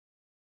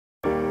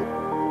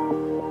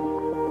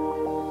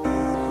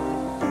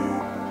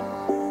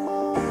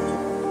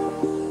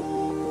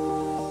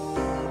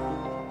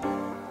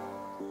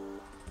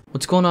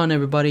What's going on,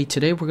 everybody?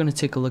 Today we're going to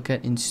take a look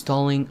at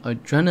installing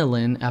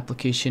Adrenaline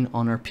application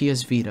on our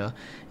PS Vita,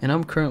 and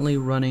I'm currently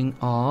running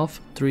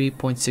off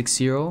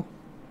 3.60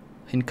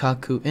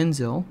 Hinkaku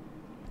Enzo.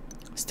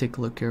 Let's take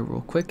a look here real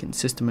quick in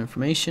system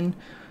information.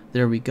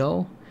 There we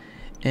go.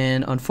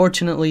 And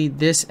unfortunately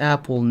this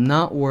app will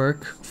not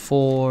work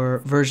for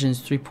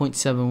versions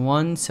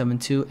 3.71,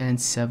 7.2 and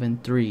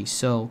 7.3,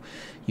 so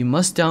you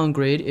must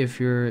downgrade if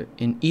you're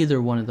in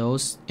either one of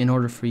those in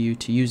order for you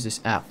to use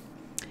this app.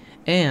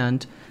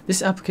 And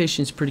this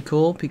application is pretty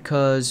cool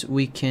because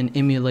we can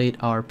emulate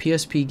our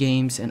PSP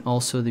games and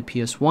also the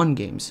PS1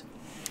 games,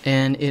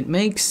 and it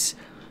makes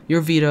your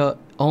Vita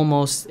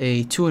almost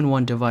a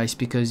two-in-one device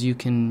because you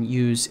can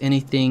use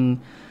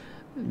anything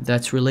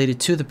that's related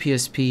to the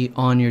PSP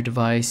on your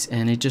device,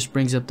 and it just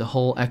brings up the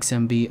whole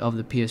XMB of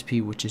the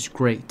PSP, which is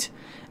great.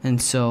 And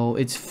so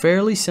it's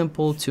fairly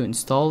simple to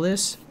install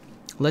this.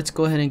 Let's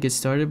go ahead and get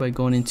started by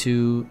going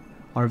into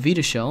our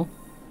Vita shell,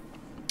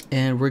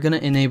 and we're going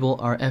to enable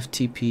our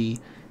FTP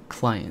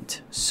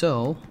client.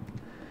 So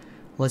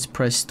let's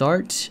press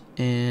start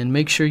and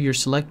make sure your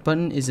select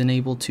button is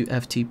enabled to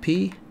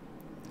FTP.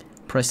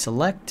 Press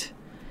select,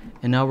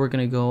 and now we're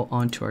going to go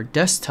onto our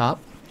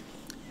desktop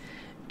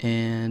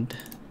and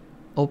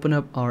open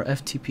up our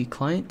FTP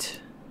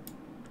client.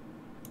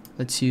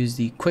 Let's use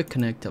the quick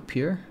connect up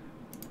here.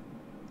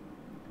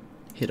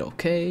 Hit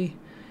OK,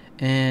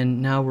 and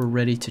now we're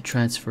ready to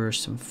transfer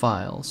some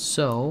files.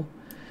 So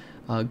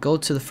go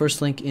to the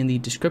first link in the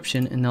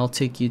description and that'll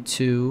take you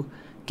to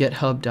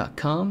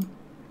github.com,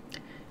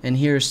 and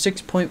here's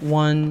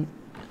 6.61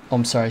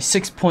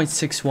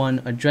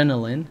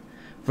 Adrenaline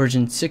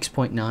version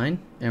 6.9,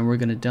 and we're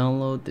going to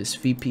download this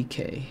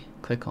VPK.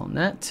 Click on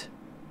that.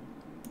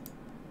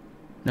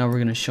 Now we're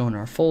going to show in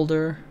our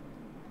folder.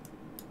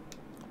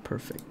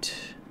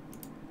 Perfect.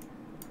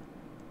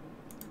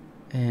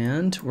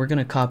 And we're going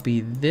to copy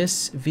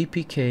this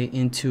VPK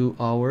into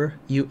our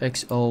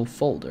UXO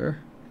folder.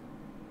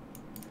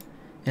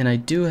 And I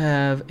do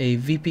have a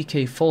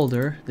VPK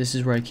folder. This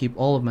is where I keep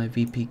all of my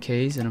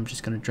VPKs, and I'm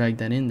just going to drag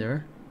that in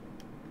there.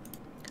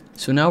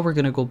 So now we're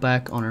going to go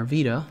back on our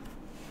Vita.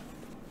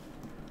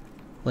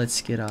 Let's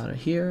get out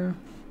of here.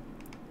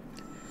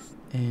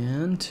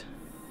 And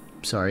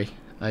sorry,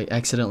 I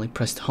accidentally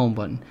pressed the home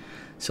button.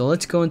 So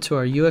let's go into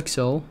our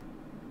UXO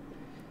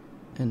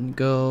and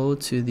go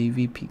to the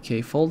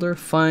VPK folder,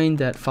 find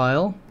that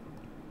file.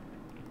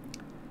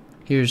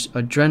 Here's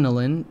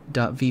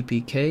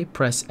adrenaline.vpk,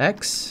 press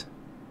X.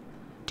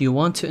 Do you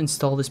want to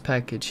install this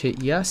package?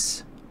 Hit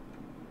yes.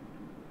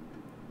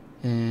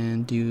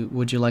 And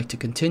would you like to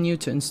continue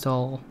to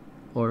install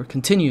or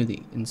continue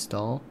the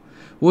install?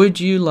 Would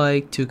you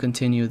like to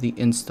continue the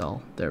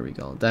install? There we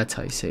go. That's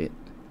how you say it.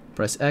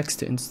 Press X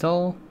to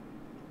install.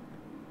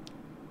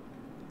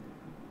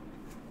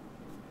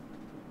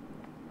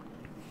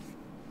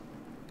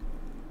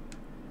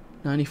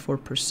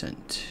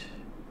 %.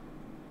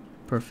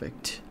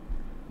 Perfect.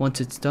 Once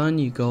it's done,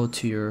 you go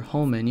to your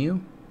home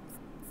menu,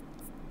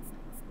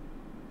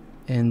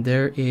 and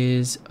there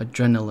is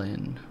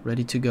Adrenaline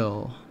ready to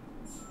go.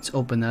 Let's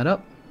open that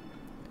up.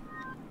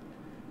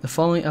 The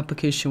following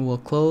application will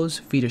close.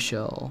 Vita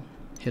shell.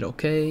 Hit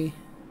OK.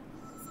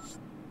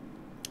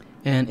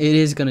 And it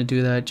is going to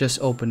do that. Just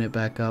open it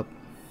back up.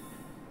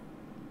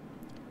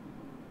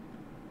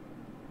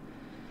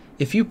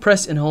 If you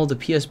press and hold the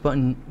PS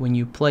button when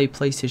you play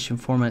PlayStation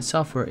format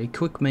software, a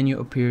quick menu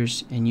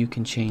appears and you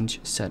can change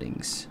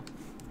settings.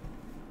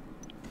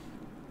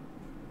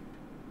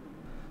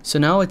 So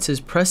now it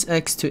says press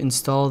X to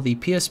install the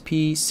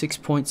PSP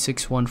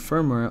 6.61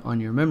 firmware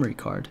on your memory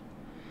card.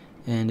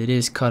 And it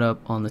is cut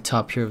up on the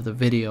top here of the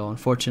video.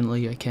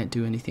 Unfortunately, I can't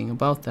do anything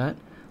about that.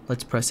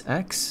 Let's press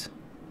X.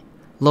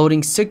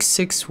 Loading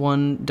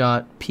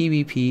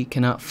 661.pbp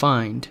cannot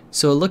find.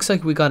 So it looks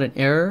like we got an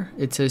error.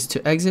 It says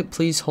to exit,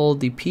 please hold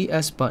the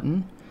PS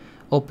button,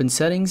 open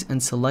settings,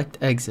 and select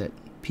exit.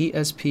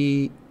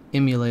 PSP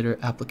Emulator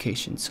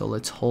application. So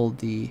let's hold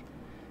the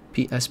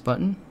PS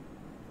button.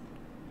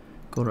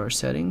 Go to our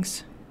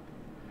settings,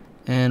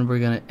 and we're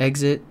going to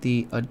exit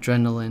the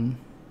Adrenaline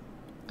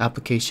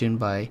application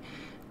by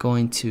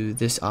going to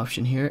this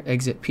option here,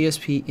 exit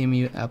PSP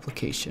Emu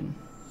application.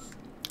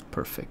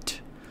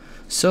 Perfect.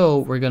 So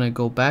we're going to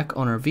go back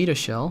on our Vita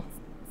shell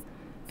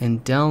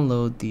and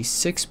download the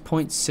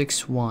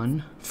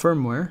 6.61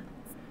 firmware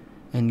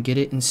and get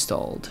it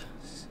installed.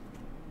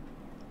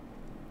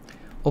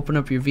 Open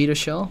up your Vita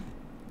shell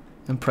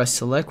and press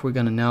select. We're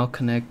going to now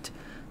connect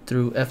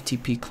through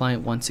FTP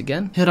client once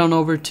again. Head on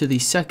over to the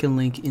second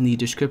link in the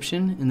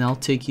description, and that'll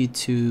take you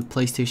to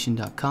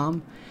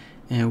PlayStation.com,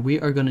 and we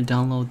are going to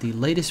download the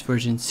latest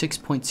version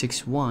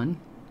 6.61.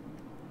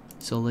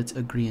 So let's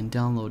agree and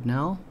download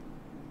now.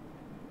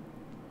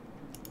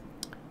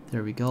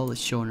 There we go.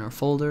 Let's show in our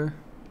folder,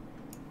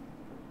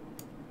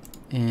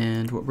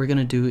 and what we're going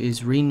to do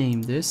is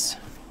rename this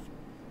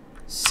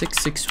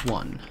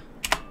 661.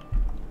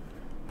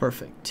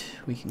 Perfect.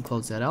 We can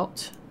close that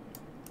out.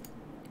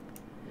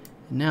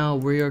 Now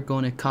we are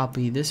going to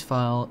copy this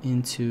file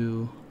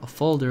into a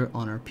folder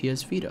on our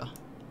PS Vita.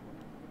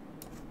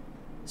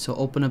 So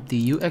open up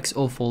the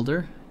UXO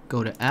folder,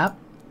 go to app,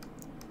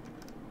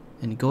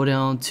 and go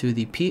down to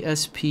the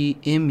PSP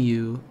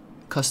Emu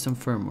custom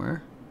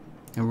firmware,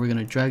 and we're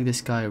gonna drag this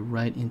guy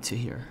right into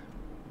here.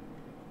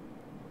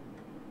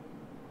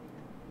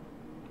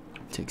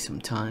 Take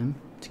some time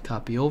to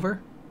copy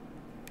over.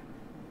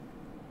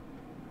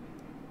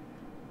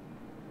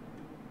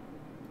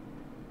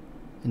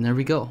 And there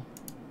we go.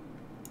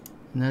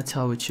 And that's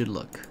how it should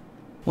look.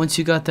 Once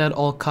you got that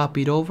all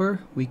copied over,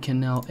 we can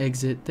now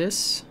exit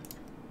this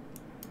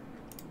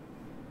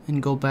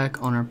and go back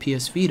on our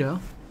PS Vita.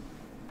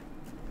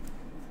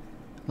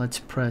 Let's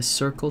press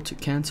circle to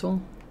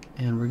cancel,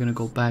 and we're gonna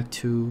go back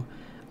to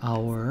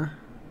our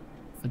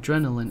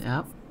Adrenaline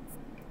app.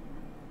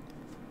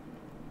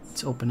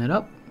 Let's open it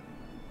up,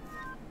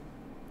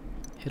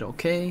 hit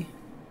OK.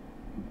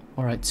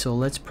 Alright, so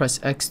let's press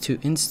X to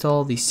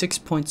install the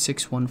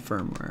 6.61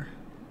 firmware.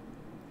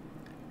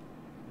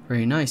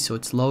 Very nice, so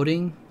it's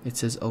loading, it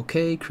says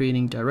OK,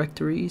 creating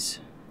directories.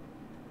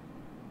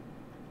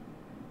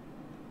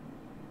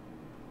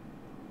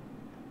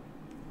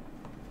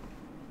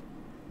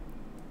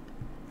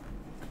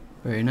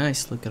 Very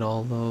nice, look at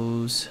all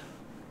those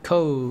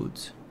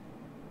codes.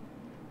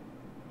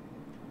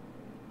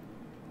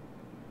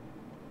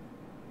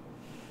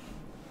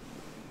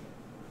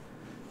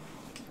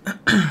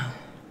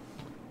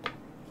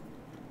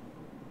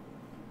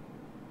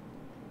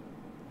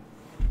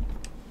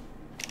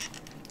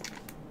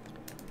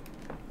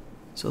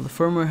 So the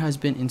firmware has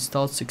been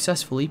installed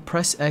successfully.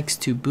 Press X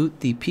to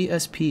boot the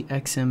PSP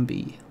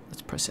XMB.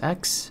 Let's press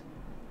X.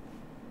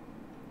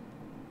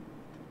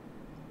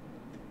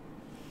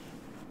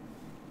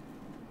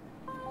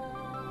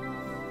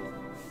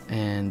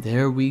 And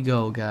there we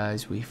go,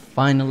 guys. We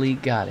finally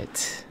got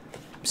it.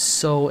 I'm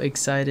so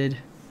excited.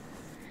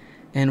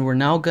 And we're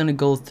now going to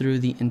go through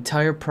the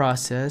entire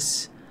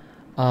process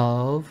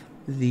of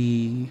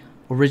the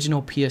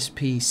original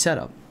PSP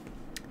setup.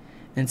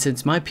 And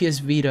since my PS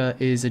Vita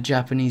is a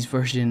Japanese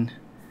version,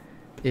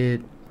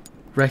 it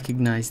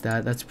recognized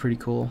that. That's pretty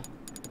cool.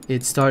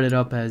 It started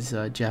up as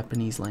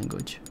Japanese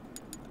language.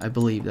 I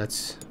believe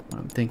that's what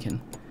I'm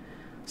thinking.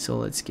 So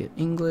let's get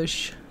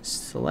English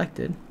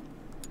selected.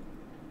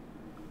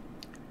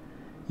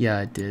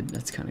 Yeah, it did.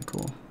 That's kind of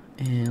cool.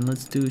 And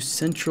let's do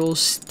Central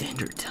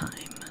Standard Time.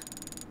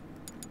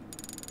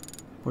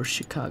 Or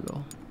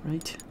Chicago,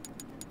 right?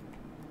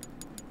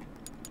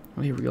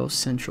 Oh, here we go.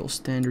 Central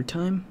Standard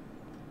Time.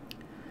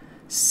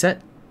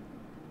 Set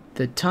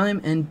the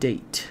time and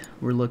date.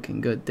 We're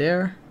looking good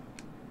there.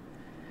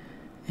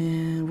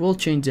 And we'll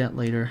change that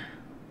later.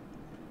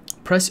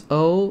 Press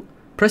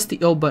the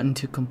O button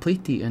to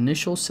complete the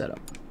initial setup.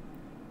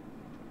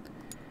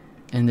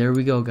 And there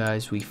we go,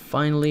 guys. We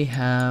finally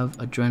have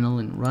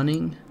Adrenaline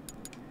running.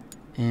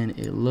 And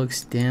it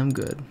looks damn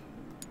good.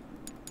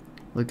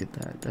 Look at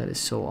that. That is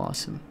so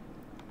awesome.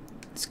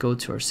 Let's go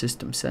to our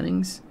system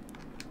settings.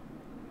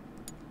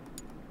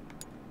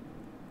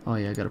 Oh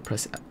yeah, I gotta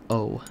press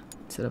O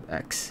instead of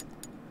X.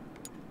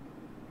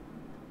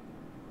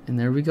 And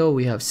there we go.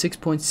 We have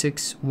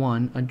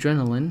 6.61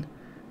 Adrenaline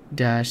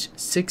dash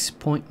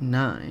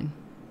 6.9.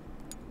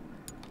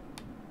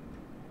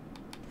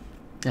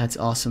 That's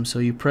awesome. So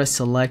you press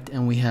select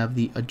and we have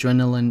the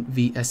Adrenaline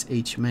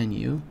VSH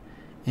menu.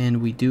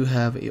 And we do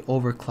have a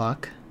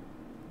overclock,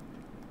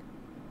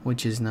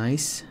 which is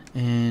nice.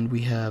 And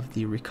we have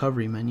the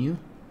recovery menu,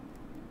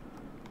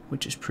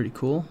 which is pretty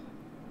cool.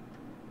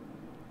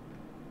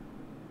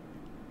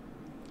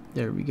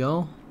 There we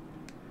go.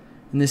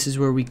 And this is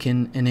where we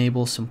can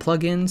enable some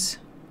plugins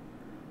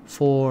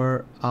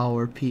for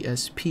our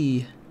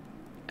PSP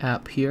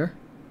app here.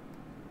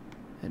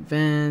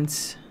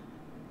 Advance.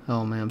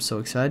 Oh man, I'm so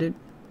excited.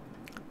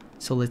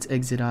 So let's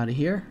exit out of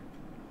here.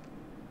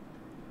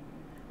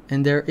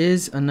 And there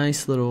is a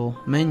nice little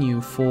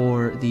menu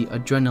for the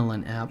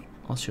Adrenaline app.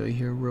 I'll show you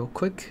here real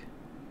quick.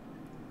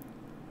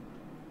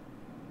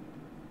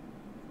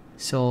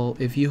 So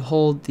if you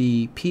hold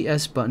the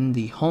PS button,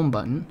 the home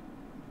button,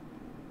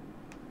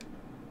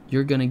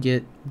 you're gonna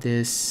get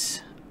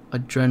this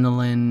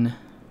Adrenaline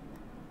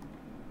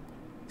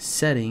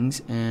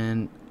settings,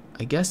 and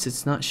I guess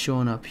it's not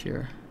showing up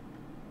here.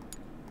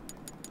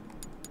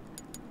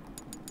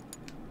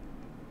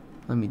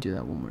 Let me do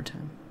that one more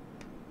time.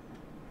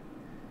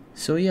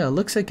 So yeah, it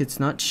looks like it's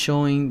not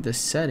showing the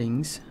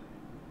settings.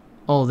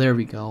 Oh, there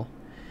we go.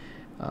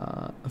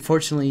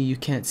 Unfortunately, you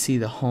can't see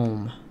the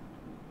home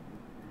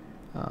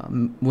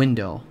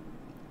window.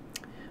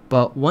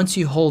 But once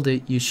you hold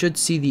it, you should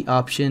see the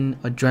option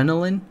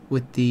Adrenaline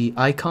with the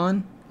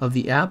icon of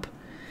the app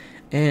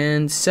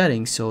and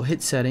settings. So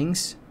hit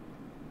settings.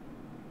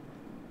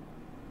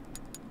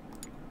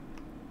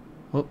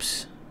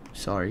 Whoops.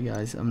 Sorry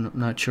guys, I'm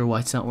not sure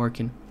why it's not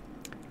working.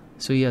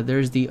 So yeah,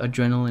 there's the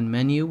Adrenaline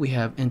menu. We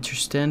have enter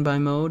standby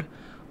mode,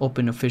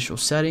 open official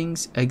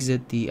settings,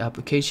 exit the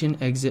application,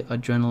 exit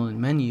Adrenaline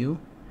menu.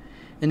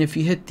 And if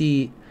you hit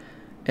the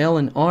L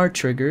and R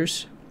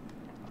triggers,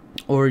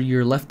 or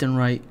your left and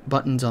right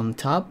buttons on the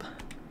top,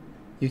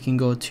 you can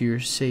go to your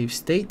save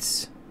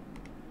states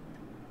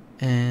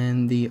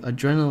and the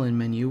adrenaline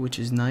menu, which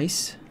is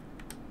nice.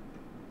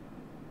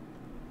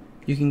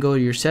 You can go to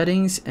your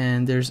settings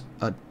and there's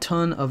a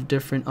ton of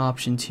different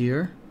options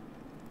here.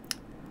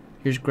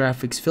 Here's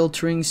graphics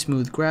filtering,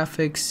 smooth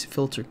graphics,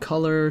 filter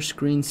color,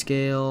 screen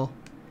scale,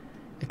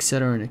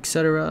 etc. and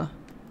etc.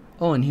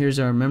 Oh, and here's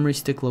our memory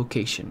stick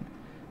location,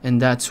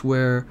 and that's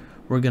where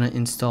we're gonna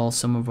install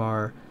some of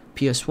our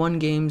PS1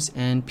 games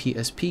and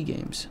PSP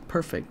games.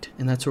 Perfect.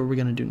 And that's what we're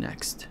gonna do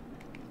next.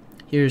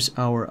 Here's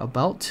our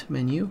about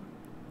menu,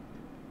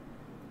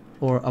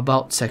 or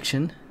about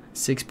section.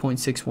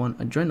 6.61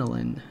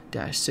 adrenaline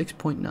dash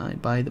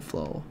 6.9 by the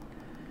flow.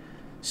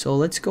 So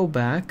let's go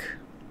back.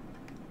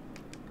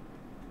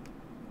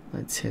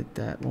 Let's hit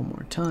that one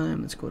more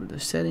time. Let's go to the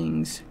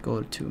settings,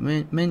 go to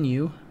main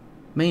menu,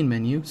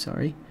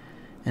 sorry,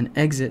 and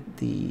exit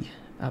the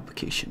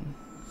application.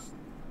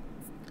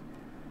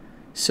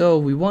 So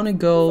we want to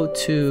go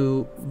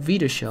to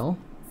Vita shell,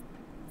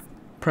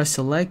 press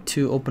select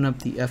to open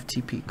up the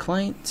FTP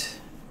client,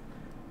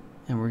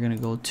 and we're going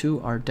to go to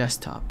our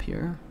desktop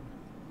here.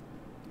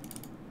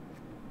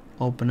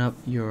 Open up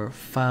your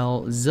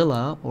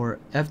FileZilla or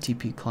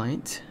FTP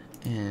client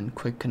and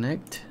quick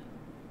connect.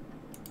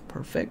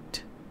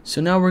 Perfect.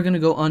 So now we're going to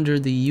go under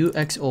the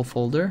UXO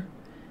folder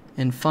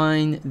and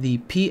find the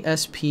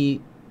PSP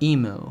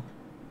emu,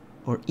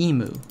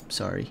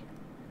 sorry.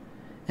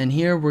 And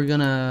here we're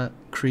going to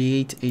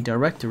create a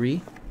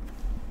directory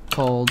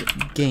called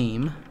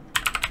game.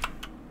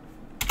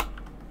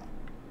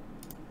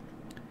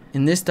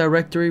 In this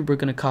directory, we're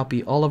going to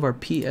copy all of our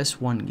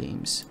PS1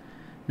 games.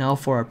 Now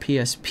for our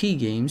PSP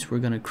games, we're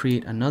going to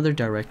create another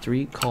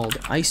directory called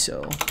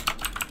ISO.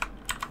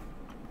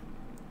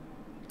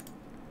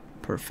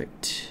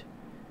 Perfect.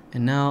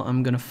 And now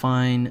I'm going to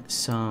find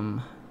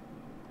some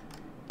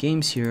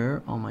games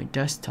here on my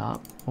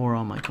desktop or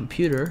on my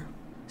computer.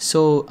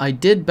 So I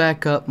did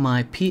back up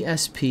my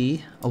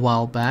PSP a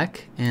while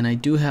back, and I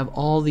do have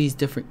all these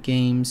different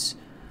games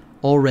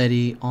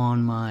already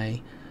on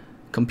my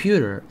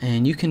computer,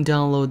 and you can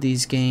download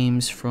these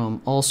games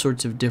from all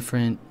sorts of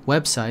different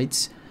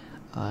websites,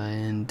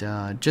 and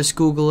just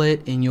Google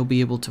it and you'll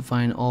be able to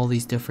find all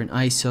these different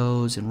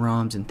ISOs and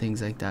ROMs and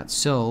things like that.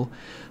 So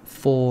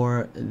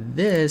for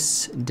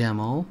this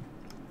demo,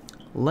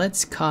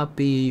 let's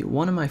copy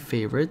one of my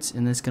favorites,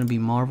 and that's going to be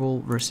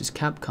Marvel vs.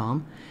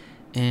 Capcom,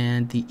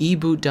 and the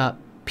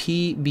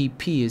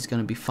eboot.pbp is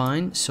going to be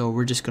fine. So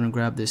we're just going to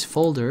grab this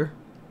folder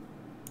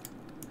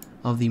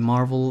of the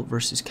Marvel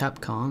vs.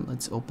 Capcom.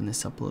 Let's open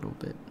this up a little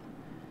bit.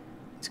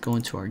 Let's go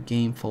into our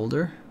game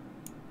folder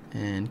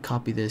and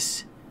copy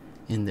this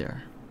in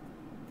there.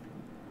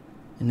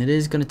 And it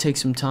is going to take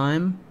some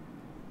time,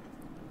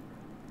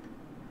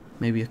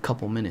 maybe a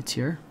couple minutes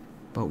here,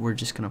 but we're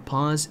just going to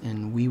pause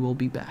and we will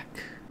be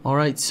back.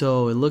 Alright,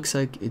 so it looks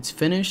like it's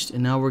finished,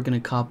 and now we're going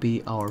to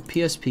copy our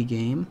PSP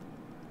game.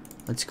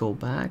 Let's go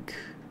back,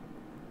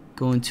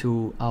 go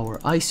into our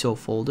ISO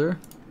folder,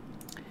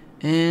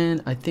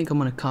 and I think I'm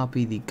going to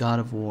copy the God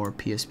of War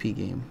PSP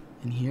game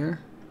in here.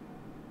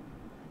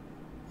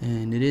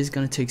 And it is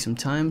going to take some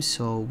time,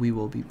 so we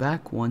will be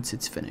back once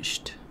it's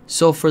finished.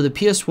 So for the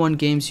PS1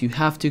 games, you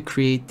have to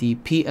create the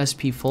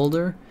PSP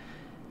folder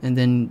and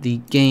then the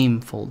game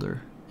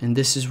folder. And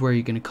this is where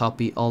you're going to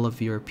copy all of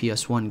your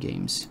PS1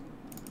 games.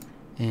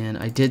 And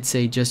I did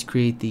say just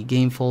create the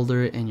game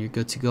folder and you're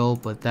good to go,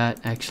 but that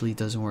actually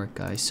doesn't work,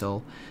 guys.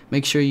 So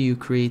make sure you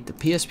create the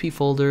PSP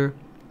folder,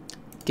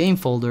 game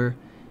folder,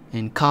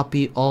 and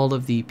copy all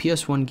of the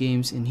PS1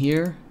 games in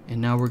here.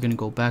 And now we're going to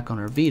go back on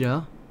our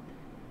Vita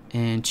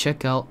and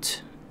check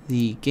out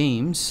the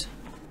games.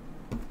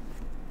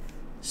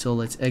 So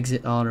let's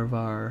exit out of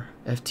our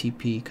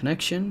FTP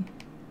connection.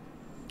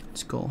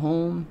 Let's go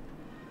home.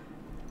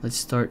 Let's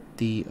start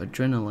the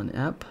Adrenaline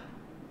app.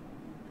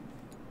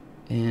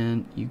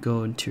 And you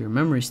go into your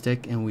memory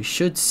stick and we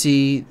should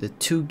see the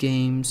two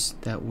games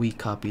that we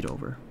copied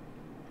over.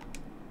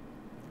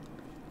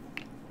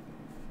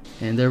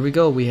 And there we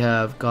go. We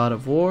have God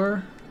of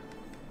War.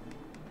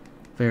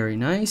 Very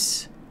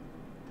nice.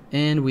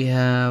 And we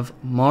have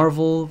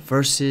Marvel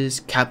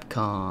vs.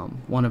 Capcom,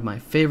 one of my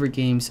favorite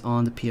games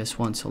on the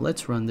PS1. So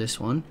let's run this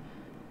one.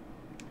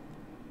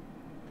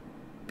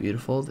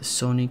 Beautiful. The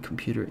Sony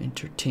Computer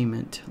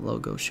Entertainment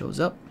logo shows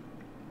up.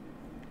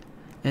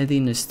 And the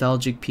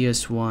nostalgic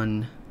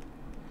PS1.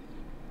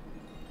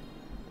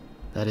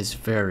 That is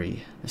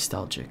very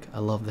nostalgic. I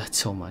love that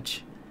so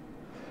much.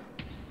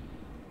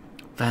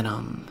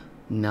 Venom.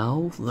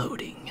 Now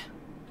loading.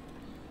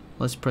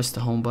 Let's press the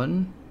home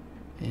button.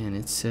 And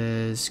it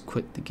says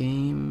quit the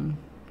game.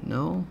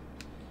 No.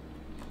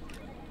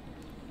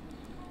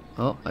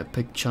 Oh, I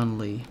picked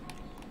Chun-Li.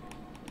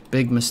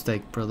 Big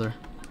mistake, brother.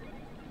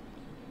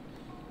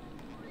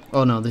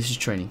 Oh no, this is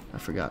training. I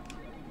forgot.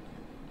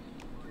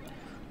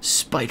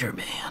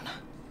 Spider-Man.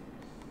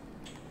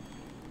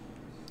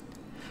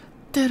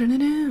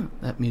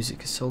 That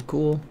music is so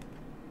cool.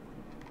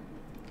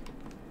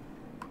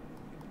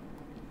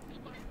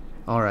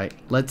 Alright,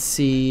 let's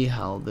see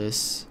how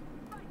this...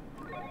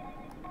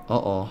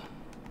 Uh-oh.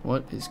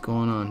 What is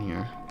going on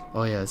here?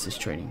 Oh yeah, this is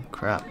training.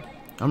 Crap.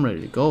 I'm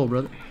ready to go,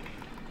 brother.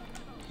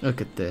 Look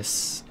at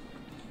this.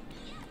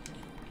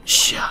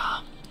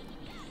 Sha.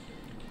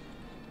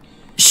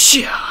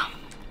 Sha.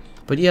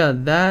 But yeah,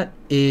 that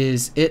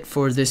is it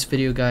for this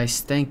video,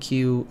 guys. Thank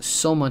you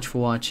so much for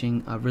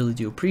watching. I really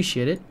do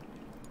appreciate it.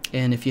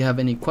 And if you have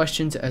any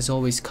questions, as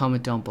always,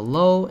 comment down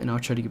below and I'll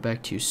try to get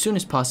back to you as soon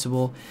as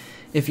possible.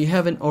 If you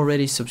haven't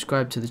already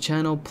subscribed to the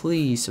channel,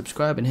 please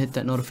subscribe and hit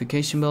that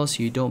notification bell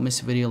so you don't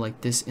miss a video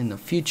like this in the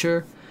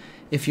future.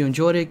 If you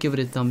enjoyed it, give it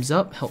a thumbs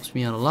up. Helps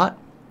me out a lot.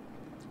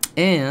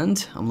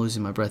 And I'm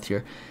losing my breath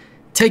here.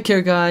 Take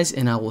care, guys,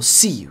 and I will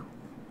see you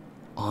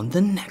on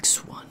the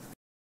next one.